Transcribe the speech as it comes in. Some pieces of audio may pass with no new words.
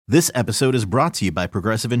This episode is brought to you by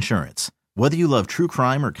Progressive Insurance. Whether you love true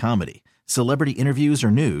crime or comedy, celebrity interviews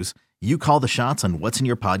or news, you call the shots on what's in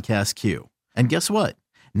your podcast queue. And guess what?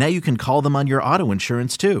 Now you can call them on your auto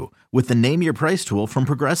insurance too with the Name Your Price tool from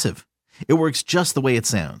Progressive. It works just the way it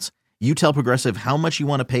sounds. You tell Progressive how much you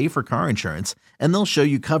want to pay for car insurance, and they'll show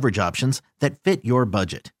you coverage options that fit your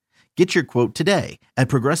budget. Get your quote today at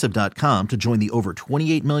Progressive.com to join the over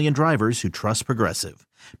 28 million drivers who trust Progressive.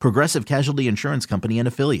 Progressive Casualty Insurance Company and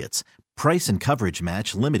Affiliates. Price and coverage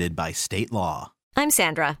match limited by state law. I'm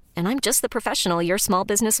Sandra, and I'm just the professional your small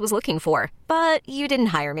business was looking for. But you didn't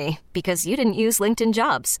hire me because you didn't use LinkedIn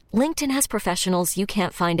Jobs. LinkedIn has professionals you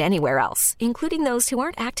can't find anywhere else, including those who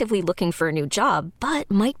aren't actively looking for a new job, but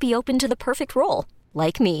might be open to the perfect role,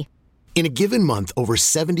 like me. In a given month, over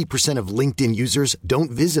 70% of LinkedIn users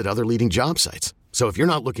don't visit other leading job sites. So if you're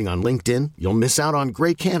not looking on LinkedIn, you'll miss out on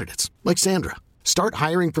great candidates like Sandra. Start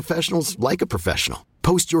hiring professionals like a professional.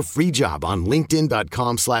 Post your free job on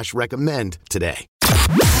linkedin.com/recommend today.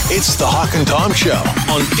 It's the Hawk and Tom Show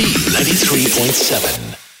on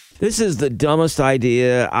B93.7. This is the dumbest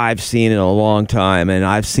idea I've seen in a long time, and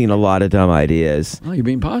I've seen a lot of dumb ideas. Oh, you're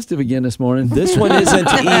being positive again this morning. This one isn't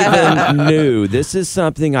even new. This is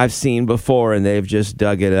something I've seen before, and they've just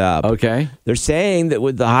dug it up. Okay. They're saying that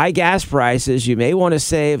with the high gas prices, you may want to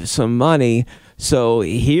save some money. So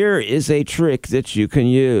here is a trick that you can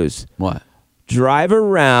use. What? Drive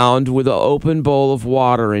around with an open bowl of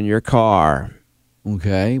water in your car.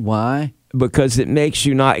 Okay. Why? Because it makes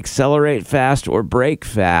you not accelerate fast or brake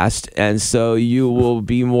fast, and so you will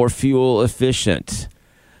be more fuel efficient.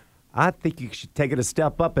 I think you should take it a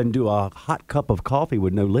step up and do a hot cup of coffee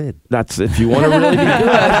with no lid. That's if you want to really be good.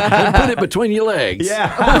 And put it between your legs.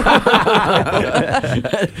 Yeah.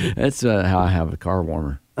 That's how I have a car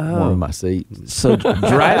warmer. Warming my seat. So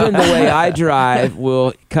driving the way I drive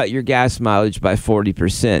will cut your gas mileage by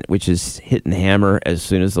 40%, which is hitting the hammer as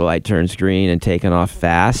soon as the light turns green and taking off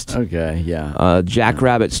fast. Okay, yeah.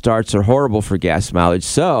 Jackrabbit starts are horrible for gas mileage.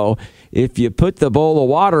 So if you put the bowl of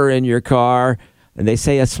water in your car, and they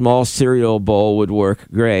say a small cereal bowl would work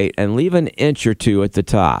great, and leave an inch or two at the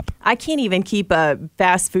top. I can't even keep a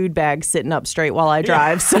fast food bag sitting up straight while I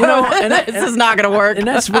drive, so this is not going to work. And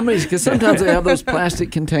that's for me, because sometimes they have those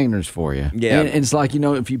plastic containers for you. Yeah. And it's like,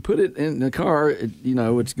 if you put it in the car,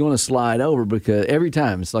 it's going to slide over, because every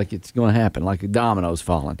time it's like it's going to happen, like a domino's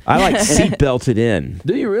falling. I like seat belted in.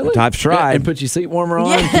 Do you really? I've tried. And put your seat warmer on?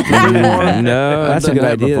 Yeah. Keep your seat warm? No, that's a good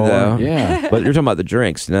idea, before. though. Yeah. But you're talking about the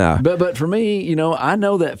drinks now. But for me, I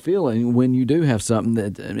know that feeling when you do have something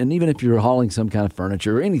that, and even if you're hauling some kind of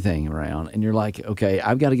furniture or anything around, and you're like, okay,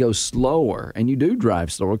 I've got to go slower, and you do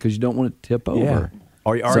drive slower because you don't want it to tip over.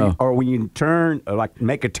 Or when you turn, or like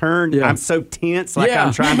make a turn, Yeah. I'm so tense, like Yeah.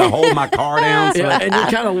 I'm trying to hold my car down. So Yeah, and you're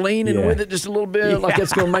kind of leaning Yeah. with it just a little bit, like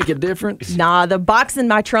it's going to make a difference. Nah, the box in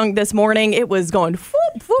my trunk this morning, it was going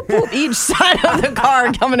whoop, whoop, whoop, each side of the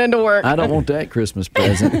car coming into work. I don't want that Christmas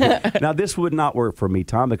present. Now this would not work for me,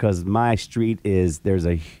 Tom, because my street there's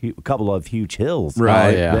a couple of huge hills.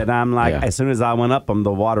 Right, yeah. That I'm like, Yeah. as soon as I went up them,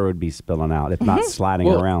 the water would be spilling out, if not sliding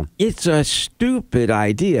Well, around. It's a stupid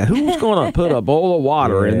idea. Who's going to put a bowl of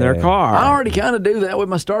water in their car? I already kind of do that with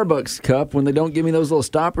my Starbucks cup when they don't give me those little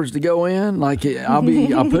stoppers to go in. Like I'll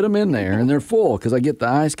put them in there and they're full because I get the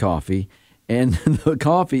iced coffee. And the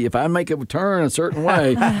coffee, if I make a turn a certain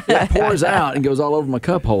way, it pours out and goes all over my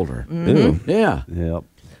cup holder. Ooh. Yeah. Yep.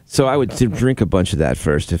 So I would drink a bunch of that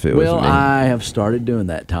first if it was me. Well, I have started doing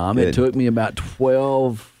that, Tom. Good. It took me about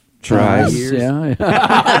 12 Tries. years. Yeah.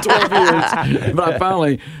 12 years. But I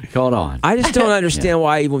finally caught on. I just don't understand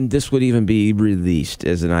why even this would even be released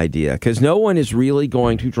as an idea, because no one is really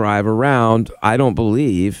going to drive around, I don't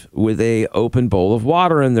believe, with a open bowl of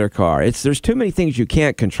water in their car. There's too many things you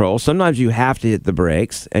can't control. Sometimes you have to hit the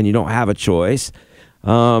brakes, and you don't have a choice.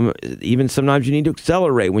 Even sometimes you need to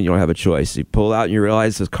accelerate when you don't have a choice. You pull out and you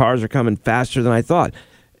realize the cars are coming faster than I thought.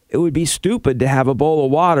 It would be stupid to have a bowl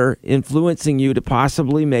of water influencing you to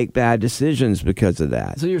possibly make bad decisions because of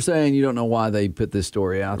that. So you're saying you don't know why they put this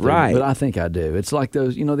story out there, Right. But I think I do. It's like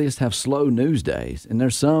those, they just have slow news days, and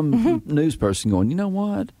there's some news person going, you know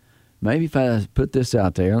what? Maybe if I put this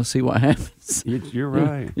out there, let's see what happens. You're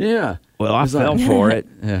right. Yeah. Well, I It's fell like- for it.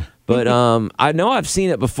 Yeah. But I know I've seen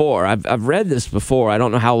it before. I've read this before. I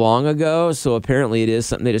don't know how long ago, so apparently it is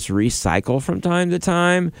something they just recycle from time to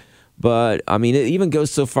time. But, I mean, it even goes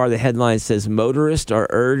so far, the headline says, motorists are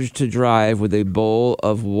urged to drive with a bowl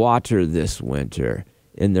of water this winter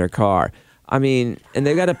in their car. I mean, and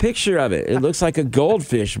they got a picture of it. It looks like a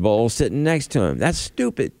goldfish bowl sitting next to him. That's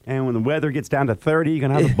stupid. And when the weather gets down to 30, you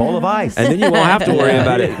can have a bowl of ice. And then you won't have to worry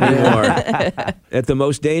about it anymore. At the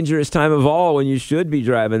most dangerous time of all, when you should be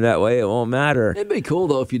driving that way, it won't matter. It'd be cool,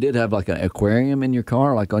 though, if you did have like an aquarium in your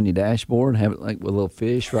car, like on your dashboard, have it like with a little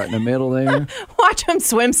fish right in the middle there. Watch him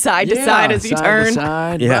swim side to side as you turn. To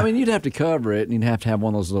side. Yeah. I mean, you'd have to cover it, and you'd have to have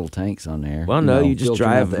one of those little tanks on there. Well, no, you just filtering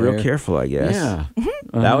drive out the real air. careful, I guess. Yeah.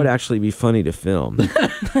 That would actually be funny to film. Show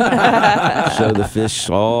the fish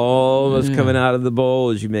almost coming out of the bowl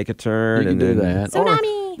as you make a turn. You can and do then, that. Or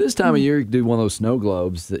Tsunami. this time of year, you could do one of those snow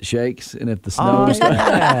globes that shakes, and if the snow That's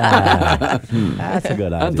a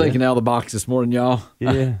good idea. I'm thinking out of the box this morning, y'all.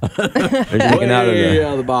 Yeah. They're taking out of Way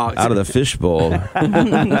out of the box. out of the fish bowl.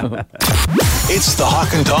 It's the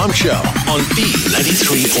Hawk and Tom Show on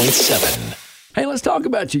B93.7. Hey, let's talk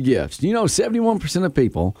about your gifts. You know, 71% of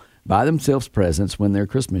people buy themselves presents when they're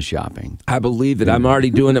Christmas shopping. I believe that I'm already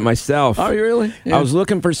doing it myself. Are you really? Yeah. I was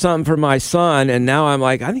looking for something for my son, and now I'm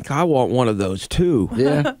like, I think I want one of those too.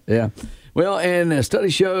 Yeah. Well, and a study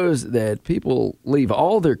shows that people leave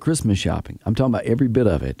all their Christmas shopping, I'm talking about every bit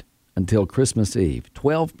of it, until Christmas Eve.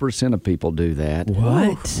 12% of people do that.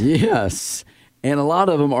 What? Yes. And a lot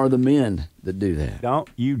of them are the men that do that. Don't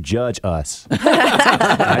you judge us.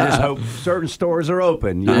 I just hope certain stores are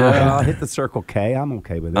open. You know, I'll hit the Circle K. I'm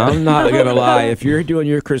okay with that. I'm not going to lie. If you're doing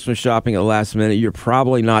your Christmas shopping at the last minute, you're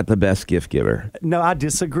probably not the best gift giver. No, I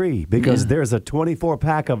disagree because there's a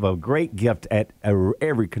 24-pack of a great gift at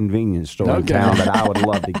every convenience store in town that I would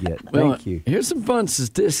love to get. Well, Thank you. Here's some fun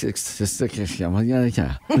statistics. He's all we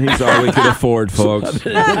can afford, folks.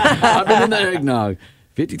 I've been in the eggnog.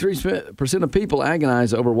 53% of people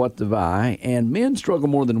agonize over what to buy, and men struggle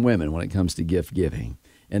more than women when it comes to gift giving.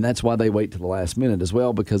 And that's why they wait to the last minute as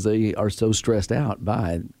well, because they are so stressed out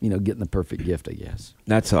by, getting the perfect gift, I guess.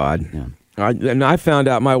 That's odd. Yeah. And I found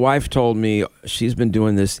out, my wife told me she's been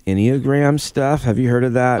doing this Enneagram stuff. Have you heard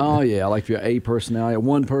of that? Oh, yeah. Like if you're a personality,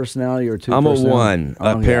 one personality, or two I'm a personality.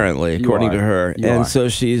 one, apparently, You according are. to her. You And are. so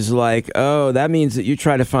she's like, oh, that means that you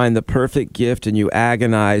try to find the perfect gift and you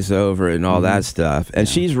agonize over it and all that stuff. And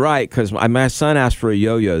she's right, because my son asked for a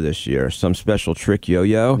yo-yo this year, some special trick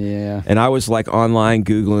yo-yo. Yeah. And I was like online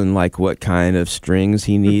Googling like what kind of strings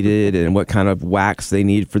he needed and what kind of wax they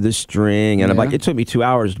need for the string. And I'm Yeah. like, it took me 2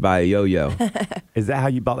 hours to buy a yo-yo. Is that how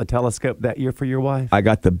you bought the telescope that year for your wife? I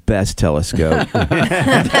got the best telescope.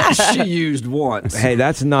 She used once. Hey,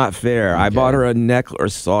 that's not fair. I bought her a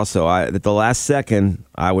necklace also. At the last second,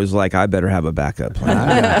 I was like, I better have a backup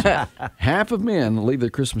plan. Half of men leave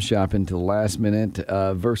their Christmas shopping to the last minute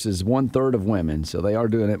versus 1/3 of women. So they are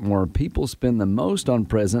doing it more. People spend the most on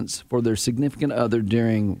presents for their significant other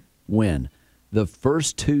during when? The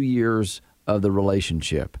first 2 years of the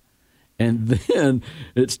relationship. And then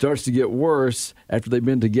it starts to get worse after they've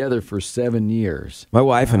been together for 7 years. My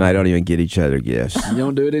wife and I don't even get each other gifts. You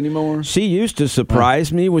don't do it anymore? She used to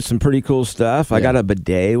surprise me with some pretty cool stuff. I Yeah. got a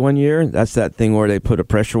bidet one year. That's that thing where they put a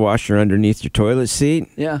pressure washer underneath your toilet seat.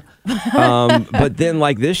 Yeah. But then,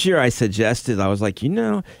 like this year, I was like,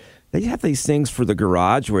 they have these things for the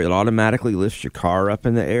garage where it automatically lifts your car up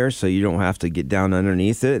in the air so you don't have to get down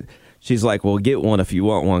underneath it. She's like, well, get one if you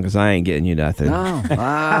want one because I ain't getting you nothing. Oh,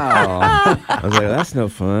 wow. I was like, that's no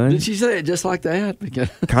fun. Did she say it just like that? Because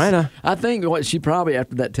Kind of. I think what she probably,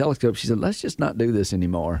 after that telescope, she said, let's just not do this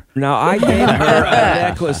anymore. Now, I gave her a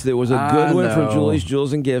necklace that was a I good one from know. Julie's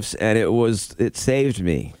Jewels and Gifts, and it saved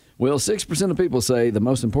me. Well, 6% of people say the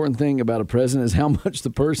most important thing about a present is how much the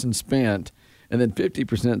person spent. And then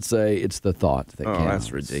 50% say it's the thought that Oh, counts.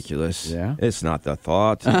 that's ridiculous. Yeah? It's not the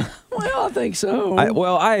thought. Well, I think so.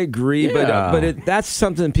 I agree, Yeah. but that's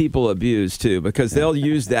something people abuse too because they'll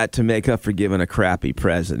use that to make up for giving a crappy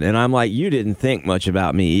present. And I'm like, you didn't think much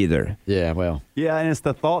about me either. Yeah, well. Yeah, and it's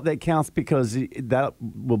the thought that counts because that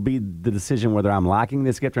will be the decision whether I'm liking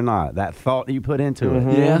this gift or not. That thought you put into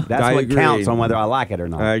it. Yeah. That's I what agree. counts on whether I like it or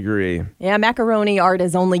not. I agree. Yeah, macaroni art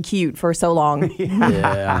is only cute for so long.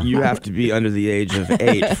 Yeah. You have to be under the age of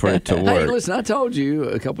 8 for it to Hey, work. listen, I told you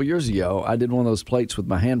a couple years ago, I did one of those plates with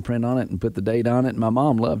my handprint on it and put the date on it, and my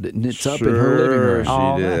mom loved it, and it's up in her living room. She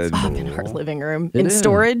Oh, did. that's Up in her living room. It In is.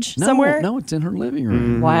 storage No, somewhere? No, it's in her living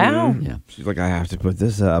room. Wow. Yeah. She's like, I have to put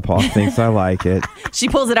this up. Paul thinks I like it. She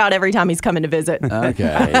pulls it out every time he's coming to visit.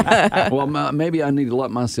 Okay. Well, maybe I need to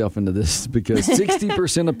let myself into this because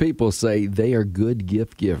 60% of people say they are good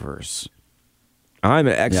gift givers. I'm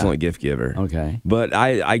an excellent gift giver. Okay. But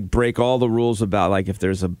I break all the rules about, like, if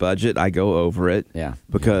there's a budget, I go over it. Yeah.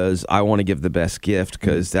 Because I want to give the best gift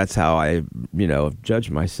because that's how I,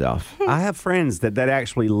 judge myself. I have friends that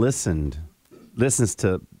actually listens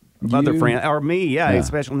to other friend or me, Yeah.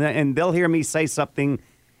 especially, and they'll hear me say something,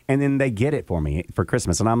 and then they get it for me for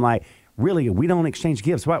Christmas, and I'm like, really, we don't exchange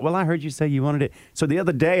gifts? Well, I heard you say you wanted it. So the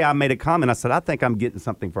other day, I made a comment. I said, I think I'm getting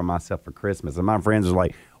something for myself for Christmas, and my friends are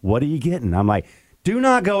like, what are you getting? I'm like, do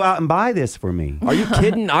not go out and buy this for me. Are you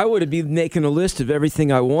kidding? I would have been making a list of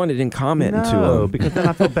everything I wanted and commenting to No, them. because then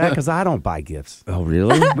I feel bad because I don't buy gifts. Oh,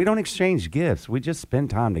 really? We don't exchange gifts. We just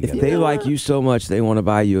spend time together. If they like you so much they want to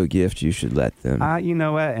buy you a gift, you should let them. You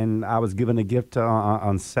know what? And I was given a gift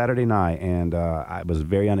on Saturday night, and it was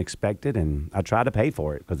very unexpected, and I tried to pay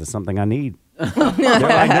for it because it's something I need. They're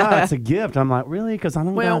like, no, it's a gift. I'm like, really? Because I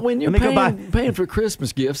don't. When you're paying for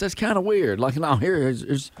Christmas gifts, that's kind of weird. Like, no,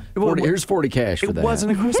 here's 40 cash for that. It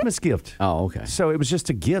wasn't a Christmas gift. Oh, okay. So it was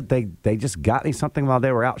just a gift. They just got me something while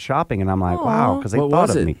they were out shopping, and I'm like, wow, because they What thought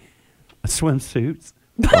was of it? me. Swimsuits.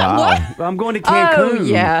 Wow. Well, I'm going to Cancun. Oh,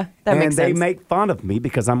 yeah. That and makes they sense. make fun of me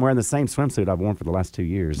because I'm wearing the same swimsuit I've worn for the last 2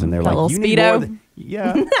 years. And they're That like, little you need more Speedo? than...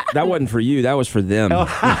 Yeah. That wasn't for you. That was for them.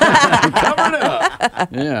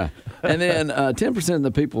 Yeah. And then 10% of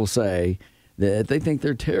the people say that they think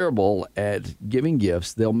they're terrible at giving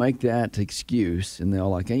gifts. They'll make that excuse, and they'll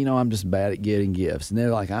like, hey, I'm just bad at getting gifts. And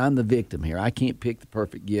they're like, I'm the victim here. I can't pick the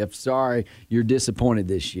perfect gift. Sorry, you're disappointed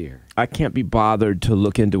this year. I can't be bothered to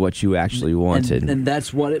look into what you actually wanted. And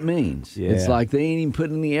that's what it means. Yeah. It's like they ain't even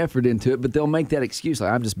putting any effort into it, but they'll make that excuse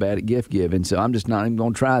like, I'm just bad at gift giving, so I'm just not even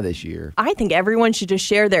going to try this year. I think everyone should just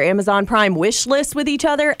share their Amazon Prime wish list with each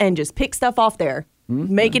other and just pick stuff off there.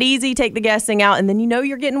 Make it easy, take the guessing out, and then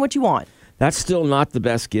you're getting what you want. That's still not the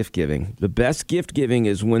best gift giving. The best gift giving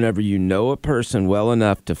is whenever you know a person well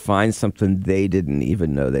enough to find something they didn't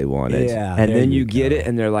even know they wanted. Yeah, and there then you you get go. it,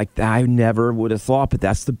 and they're like, I never would have thought, but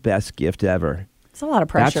that's the best gift ever. It's a lot of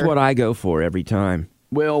pressure. That's what I go for every time.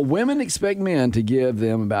 Well, women expect men to give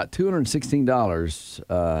them about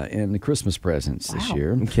 $216 in the Christmas presents this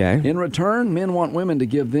year. Okay. In return, men want women to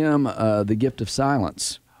give them the gift of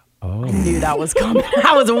silence. I knew that was coming.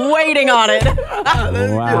 I was waiting on it.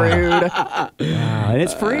 Wow. Rude. And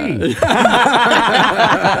it's free.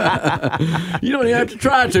 You don't even have to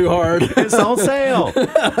try too hard. It's on sale.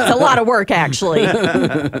 It's a lot of work, actually.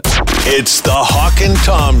 It's the Hawk and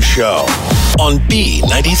Tom Show on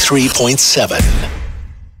B93.7.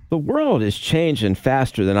 The world is changing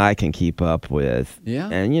faster than I can keep up with. Yeah.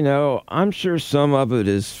 And, I'm sure some of it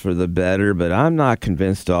is for the better, but I'm not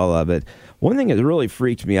convinced all of it. One thing that really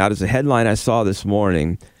freaked me out is a headline I saw this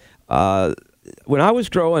morning. When I was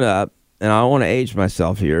growing up, and I don't want to age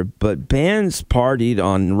myself here, but bands partied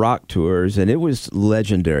on rock tours, and it was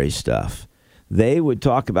legendary stuff. They would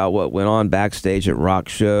talk about what went on backstage at rock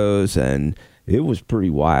shows, and it was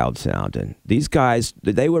pretty wild sounding. These guys,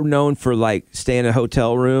 they were known for like staying in a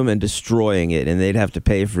hotel room and destroying it, and they'd have to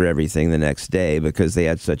pay for everything the next day because they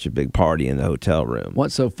had such a big party in the hotel room.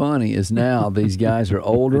 What's so funny is now these guys are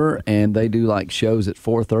older and they do like shows at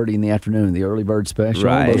 4:30 in the afternoon, the early bird special.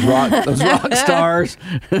 Right. Those rock stars,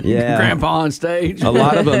 Yeah. grandpa on stage. A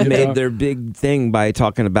lot of them made their big thing by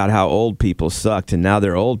talking about how old people sucked, and now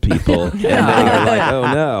they're old people, and they're like,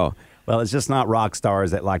 oh no. Well, it's just not rock stars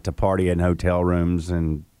that like to party in hotel rooms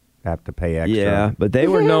and have to pay extra. Yeah, but they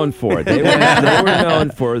were known for it. They were known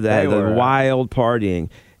for that, the wild partying.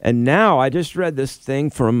 And now I just read this thing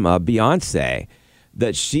from Beyonce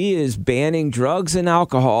that she is banning drugs and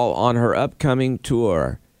alcohol on her upcoming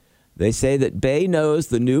tour. They say that Bey knows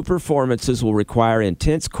the new performances will require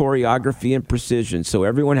intense choreography and precision, so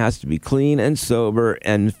everyone has to be clean and sober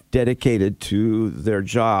and dedicated to their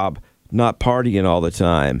job, not partying all the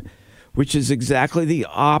time, which is exactly the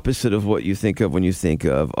opposite of what you think of when you think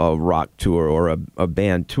of a rock tour or a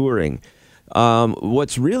band touring.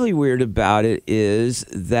 What's really weird about it is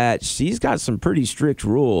that she's got some pretty strict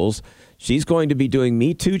rules. She's going to be doing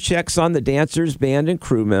Me Too checks on the dancers, band, and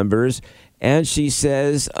crew members. And she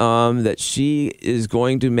says that she is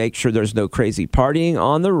going to make sure there's no crazy partying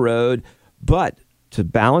on the road. But to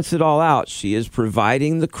balance it all out, she is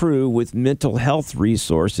providing the crew with mental health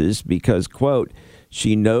resources because, quote,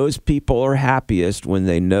 she knows people are happiest when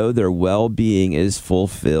they know their well-being is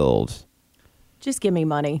fulfilled. Just give me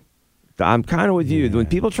money. I'm kind of with you. When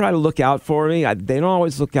people try to look out for me, they don't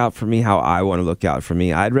always look out for me how I want to look out for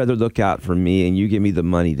me. I'd rather look out for me, and you give me the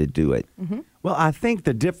money to do it. Mm-hmm. Well, I think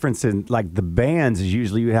the difference in like the bands is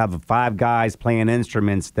usually you have 5 guys playing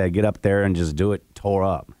instruments that get up there and just do it tore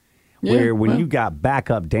up. Yeah, Where when well. you got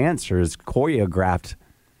backup dancers choreographed,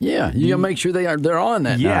 Yeah, you gotta make sure they're on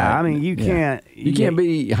that. Yeah, night. I mean, you can't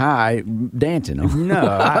be high dancing. No,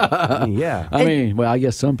 yeah. I mean, well, I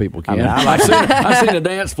guess some people can. I mean, I've seen the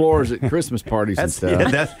dance floors at Christmas parties and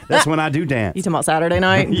stuff. Yeah, that's when I do dance. You talking about Saturday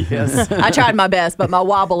night? Yes. I tried my best, but my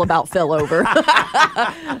wobble about fell over.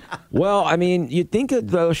 Well, I mean, you think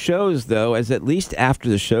of those shows, though, as at least after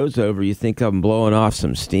the show's over, you think of them blowing off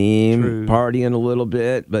some steam, True. partying a little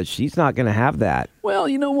bit, but she's not going to have that. Well,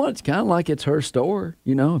 you know what? It's kind of like it's her store.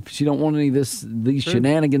 You know, if she don't want any of these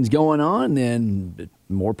shenanigans going on, then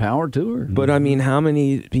more power to her. But, I mean, how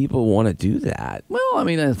many people want to do that? Well, I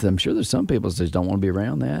mean, I'm sure there's some people that just don't want to be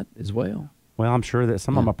around that as well. Well, I'm sure that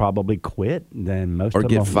some of them will probably quit. Then most Or of them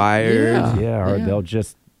get will- fired. Yeah, or they'll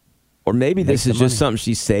just. Or maybe this Make is some just money. something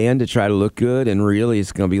she's saying to try to look good, and really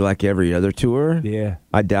it's going to be like every other tour. Yeah.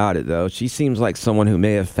 I doubt it, though. She seems like someone who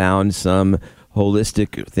may have found some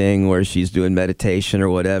holistic thing where she's doing meditation or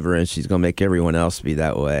whatever, and she's going to make everyone else be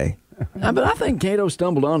that way. But I think Kato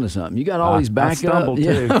stumbled onto something. You got all these I backup. stumbled,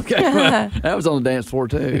 too. Okay, well, that was on the dance floor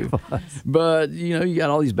too. But you know, you got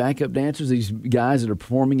all these backup dancers, these guys that are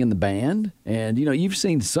performing in the band, and you know, you've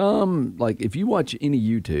seen some. Like if you watch any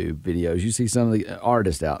YouTube videos, you see some of the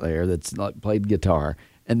artists out there that's like played guitar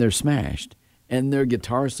and they're smashed, and their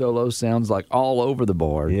guitar solo sounds like all over the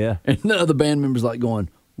board. Yeah. and the other band members like going,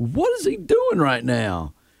 "What is he doing right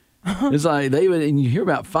now?" It's like they would, and you hear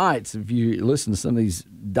about fights if you listen to some of these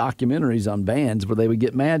documentaries on bands where they would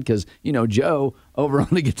get mad because you know Joe over on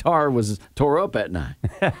the guitar was tore up at night.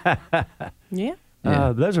 Yeah.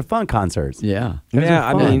 Those are fun concerts. Yeah, Yeah,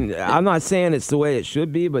 I fun. mean, I'm not saying it's the way it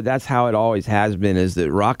should be, but that's how it always has been, is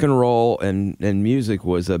that rock and roll and music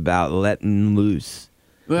was about letting loose.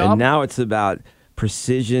 Well, and now it's about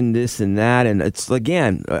precision, this and that. And it's,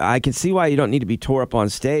 again, I can see why you don't need to be tore up on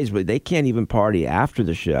stage, but they can't even party after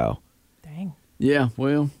the show. Dang. yeah.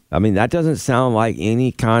 Well, I mean, that doesn't sound like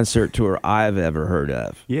any concert tour I've ever heard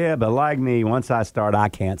of. Yeah, but like me, once I start, I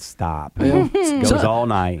can't stop. It goes all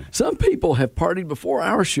night. some people have partied before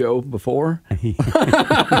our show before. I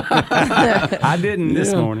didn't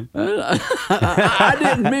this morning. I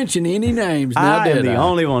didn't mention any names. Now I am did the I?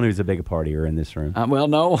 only one who's a big partier in this room. Well,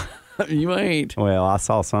 no, you ain't. Well, I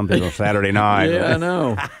saw some people Saturday night. Yeah, I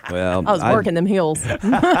know. Well, I was working them heels.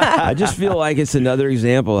 I just feel like it's another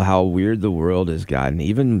example of how weird the world has gotten.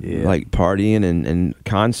 Even like partying and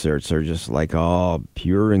concerts are just like all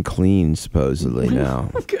pure and clean, supposedly now.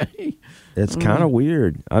 Okay. It's kind of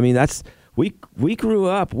weird. I mean, that's we grew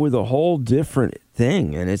up with a whole different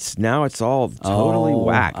thing, and it's all totally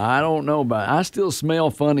whack. I don't know about. I still smell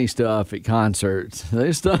funny stuff at concerts.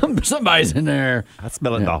 There's somebody's in there. I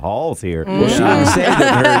smell it in the halls here. Well, she didn't say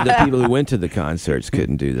that the people who went to the concerts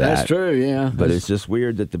couldn't do that. That's true. Yeah, But it's just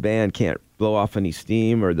weird that the band can't blow off any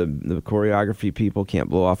steam, or the choreography people can't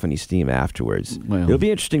blow off any steam afterwards. Well. It'll be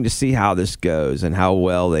interesting to see how this goes and how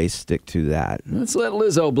well they stick to that. Let's let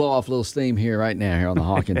Lizzo blow off a little steam here right now here on the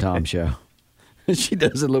Hawk and Tom Show. She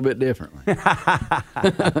does it a little bit differently.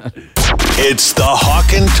 It's the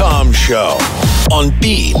Hawk and Tom Show on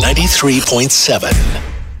B93.7.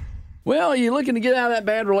 Well, are you looking to get out of that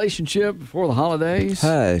bad relationship before the holidays?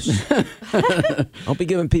 Hush. Don't be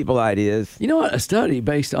giving people ideas. You know what? A study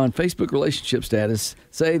based on Facebook relationship status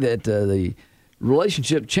say that the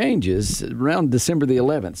relationship changes around December the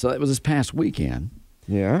 11th. So that was this past weekend.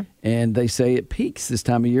 Yeah. And they say it peaks this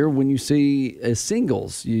time of year when you see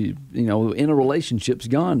singles. You know, in a relationship's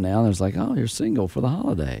gone now. There's like, oh, you're single for the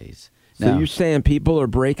holidays. So Now, you're saying people are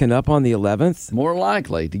breaking up on the 11th? more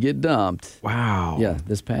likely to get dumped. Wow. Yeah,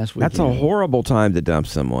 this past weekend. That's a horrible time to dump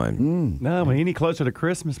someone. No, but any closer to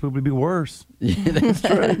Christmas, it would be worse. Yeah, that's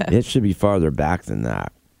true. It should be farther back than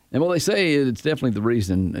that. And well, they say it's definitely the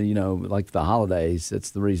reason, you know, like the holidays,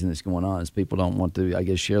 that's the reason it's going on, is people don't want to, I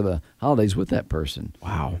guess, share the holidays with that person.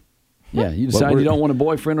 Wow. Yeah, you decide you don't want a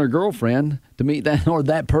boyfriend or girlfriend to meet that, or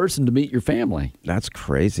that person to meet your family. That's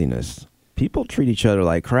craziness. People treat each other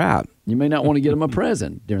like crap. You may not want to get them a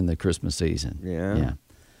present during the Christmas season. Yeah. Yeah.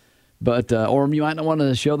 But, or you might not want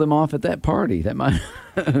to show them off at that party. That might.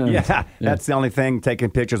 Yeah, that's the only thing. Taking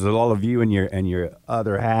pictures of all of you and your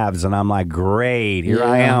other halves, and I'm like, great, here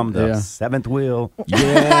I Yeah, am, the yeah. seventh wheel.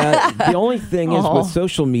 Yeah. The only thing is Aw. with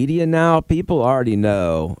social media now, people already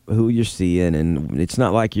know who you're seeing, and it's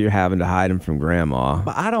not like you're having to hide them from grandma.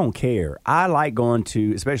 But I don't care. I like going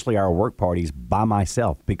to, especially our work parties, by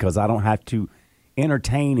myself because I don't have to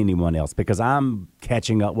entertain anyone else because I'm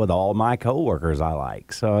catching up with all my coworkers I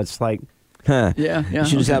like. So it's like, Huh. Yeah, yeah. You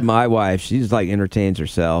should just okay. have my wife. She's like entertains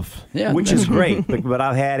herself. Yeah, which is great. But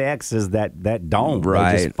I've had exes that don't. They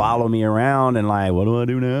Right. just follow me around and like, what do I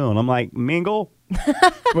do now? And I'm like, mingle.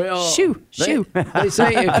 Well, Shoo. They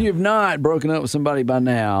say if you've not broken up with somebody by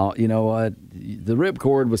now, you know what? The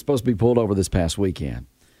ripcord was supposed to be pulled over this past weekend.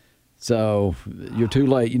 So you're too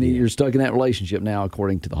late. You're stuck in that relationship now,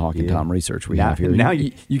 according to the Hawk and Tom research we have here. Now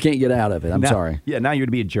you can't get out of it. I'm sorry. Yeah, now you'd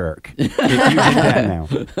be a jerk if you did that now.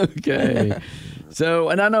 Okay. So,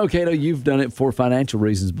 and I know, Cato, you've done it for financial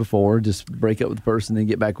reasons before. Just break up with the person and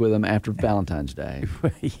get back with them after Valentine's Day.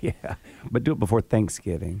 Yeah, but do it before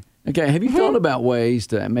Thanksgiving. Okay, have you thought about ways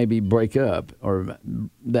to maybe break up or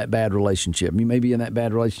that bad relationship? You may be in that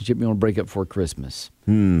bad relationship, you want to break up for Christmas.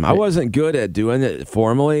 I wasn't good at doing it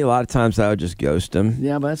formally. A lot of times I would just ghost them.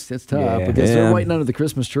 Yeah, but that's tough Yeah. because Yeah. they're waiting under the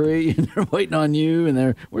Christmas tree and they're waiting on you and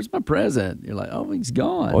they're, where's my present? You're like, oh, he's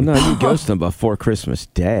gone. Well, no, you ghost them before Christmas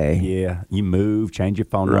Day. Yeah, you move, change your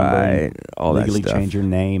phone Right, number, all that legally stuff. change your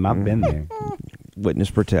name. I've been there.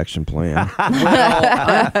 Witness protection plan.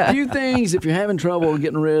 A few things, if you're having trouble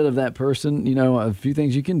getting rid of that person, you know, a few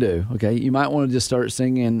things you can do. Okay, you might want to just start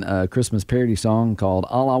singing a Christmas parody song called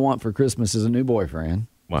All I Want for Christmas is a New Boyfriend.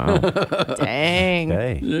 Wow. Dang.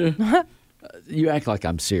 Hey. You act like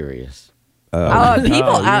I'm serious. People,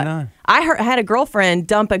 you're not. had a girlfriend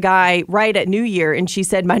dump a guy right at New Year, and she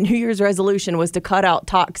said my New Year's resolution was to cut out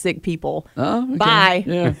toxic people. Oh, okay. Bye.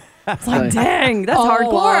 Yeah. It's like, dang, that's All I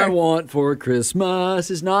hardcore. want for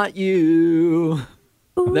Christmas is not you.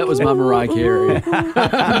 That was my Mariah Carey.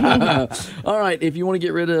 All right, if you want to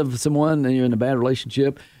get rid of someone and you're in a bad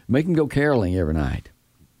relationship, make them go caroling every night.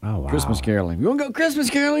 Oh, wow. Christmas caroling. You want to go Christmas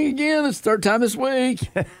caroling again? It's third time this week.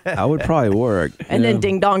 That would probably work. And then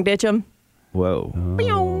ding dong ditch him. Whoa.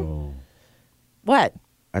 What?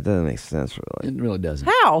 That doesn't make sense, really. It really doesn't.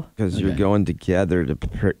 How? Because you're going together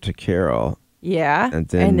to carol. Yeah. And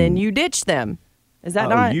then then- you ditch them. Is that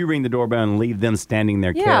Oh, not? you ring the doorbell and leave them standing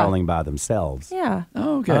there Yeah. caroling by themselves. Yeah.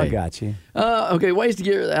 Okay. I got you. Okay, ways to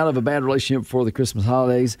get out of a bad relationship for the Christmas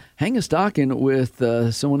holidays. Hang a stocking with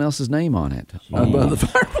someone else's name on it above the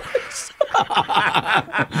fireplace.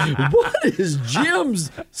 What is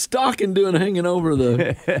Jim's stocking doing hanging over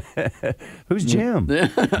the... Who's Jim?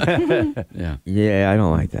 Yeah. Yeah, I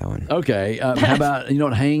don't like that one. Okay, how about,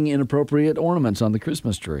 hang inappropriate ornaments on the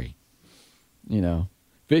Christmas tree?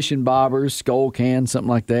 Fishing bobbers, skull cans, something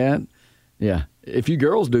like that. Yeah. If you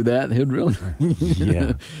girls do that, he'd really...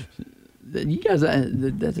 Yeah. You guys,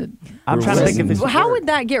 that's it. I'm trying to think if it's Well, how would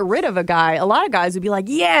that get rid of a guy? A lot of guys would be like,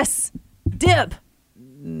 yes, dip.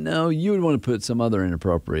 No, you would want to put some other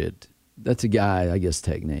inappropriate. That's a guy, I guess,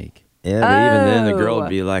 technique. Yeah, but even then the girl Oh. would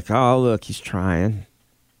be like, oh, look, he's trying.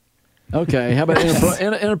 Okay, how about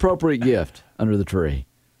inappropriate gift under the tree?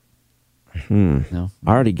 No?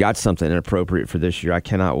 I already got something inappropriate for this year. I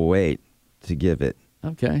cannot wait to give it.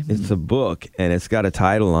 Okay. It's a book, and it's got a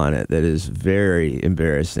title on it that is very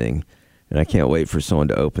embarrassing, and I can't wait for someone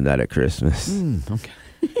to open that at Christmas. Okay.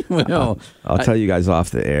 Well, I'll tell you guys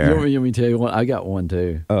off the you air. want me to tell you what? I got one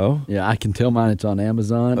too. Oh? Yeah, I can tell mine. It's on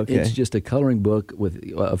Amazon. Okay. It's just a coloring book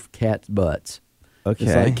of cat butts. Okay.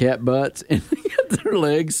 It's like cat butts, and they got their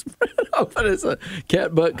legs spread open. It's a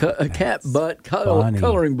cat butt funny.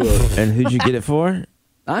 coloring book. And who'd you get it for?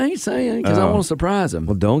 I ain't saying because I Oh. want to surprise them.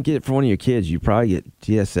 Well, don't get it for one of your kids. You probably get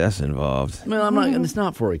TSS involved. Well, I'm not. It's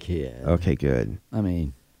not for a kid. Okay, good. I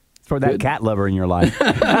mean, for that Good. cat lover in your life?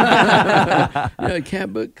 yeah, a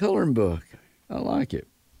cat book coloring book. I like it.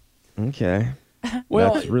 Okay.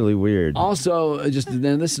 Well, That's really weird. also, just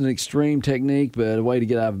then, this is an extreme technique, but a way to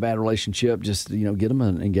get out of a bad relationship, just get them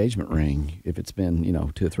an engagement ring if it's been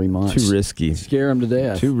 2 or 3 months. Too risky. Scare them to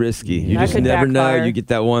death. Too risky. You That just could never know. backfire. You get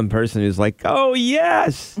that one person who's like, oh,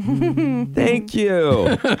 yes. Thank you.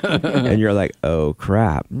 And you're like, oh,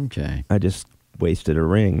 crap. Okay. I just wasted a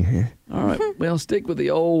ring. All right. Well, stick with the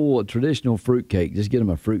old traditional fruitcake. Just get them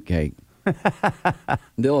a fruitcake.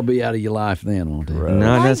 They'll be out of your life then, won't they?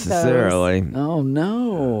 Not like necessarily. Oh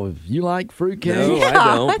no! You like fruitcake? No, I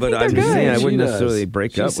don't. But I'm just saying I She wouldn't does. necessarily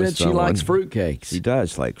break She up said with she someone. likes fruitcakes. She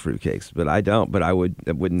does like fruitcakes, but I don't. But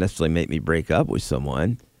it wouldn't necessarily make me break up with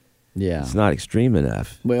someone. Yeah. It's not extreme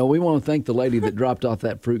enough. Well, we want to thank the lady that dropped off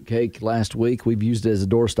that fruitcake last week. We've used it as a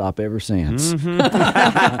doorstop ever since.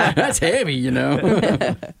 That's heavy,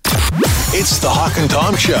 It's the Hawk and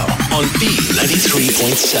Tom Show on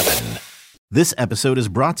B93.7. This episode is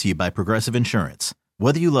brought to you by Progressive Insurance.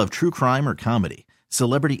 Whether you love true crime or comedy,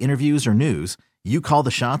 celebrity interviews or news, you call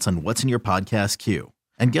the shots on what's in your podcast queue.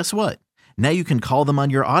 And guess what? Now you can call them on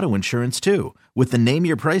your auto insurance too with the Name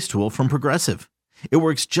Your Price tool from Progressive. It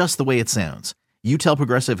works just the way it sounds. You tell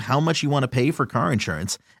Progressive how much you want to pay for car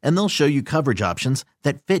insurance, and they'll show you coverage options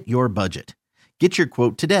that fit your budget. Get your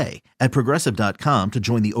quote today at Progressive.com to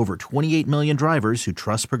join the over 28 million drivers who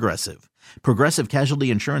trust Progressive. Progressive Casualty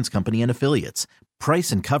Insurance Company and Affiliates.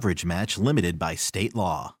 Price and coverage match limited by state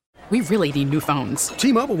law. We really need new phones.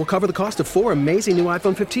 T-Mobile will cover the cost of 4 amazing new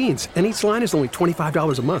iPhone 15s, and each line is only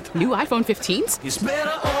 $25 a month. New iPhone 15s? It's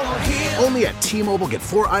better over here. Only at T-Mobile, get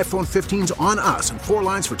 4 iPhone 15s on us and 4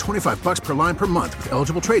 lines for $25 per line per month with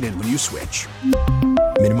eligible trade-in when you switch.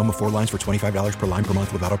 Minimum of 4 lines for $25 per line per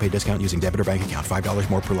month with autopay discount using debit or bank account. $5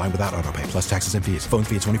 more per line without autopay, plus taxes and fees. Phone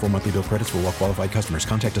fee at 24 monthly bill credits for well-qualified customers.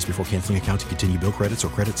 Contact us before canceling account to continue bill credits or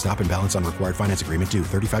credit stop and balance on required finance agreement due.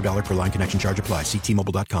 $35 per line connection charge applies. See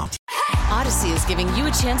T-Mobile.com. Odyssey is giving you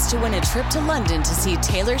a chance to win a trip to London to see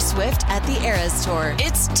Taylor Swift at the Eras Tour.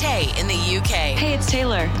 It's Tay in the UK. Hey, it's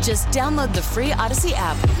Taylor. Just download the free Odyssey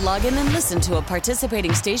app, log in and listen to a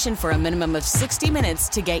participating station for a minimum of 60 minutes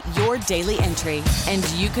to get your daily entry. And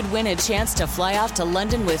you could win a chance to fly off to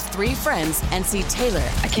London with 3 friends and see Taylor.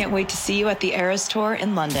 I can't wait to see you at the Eras Tour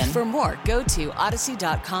in London. For more, go to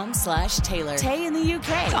odyssey.com/Taylor. Tay in the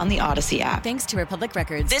UK. It's on the Odyssey app. Thanks to Republic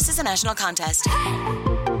Records. This is a national contest.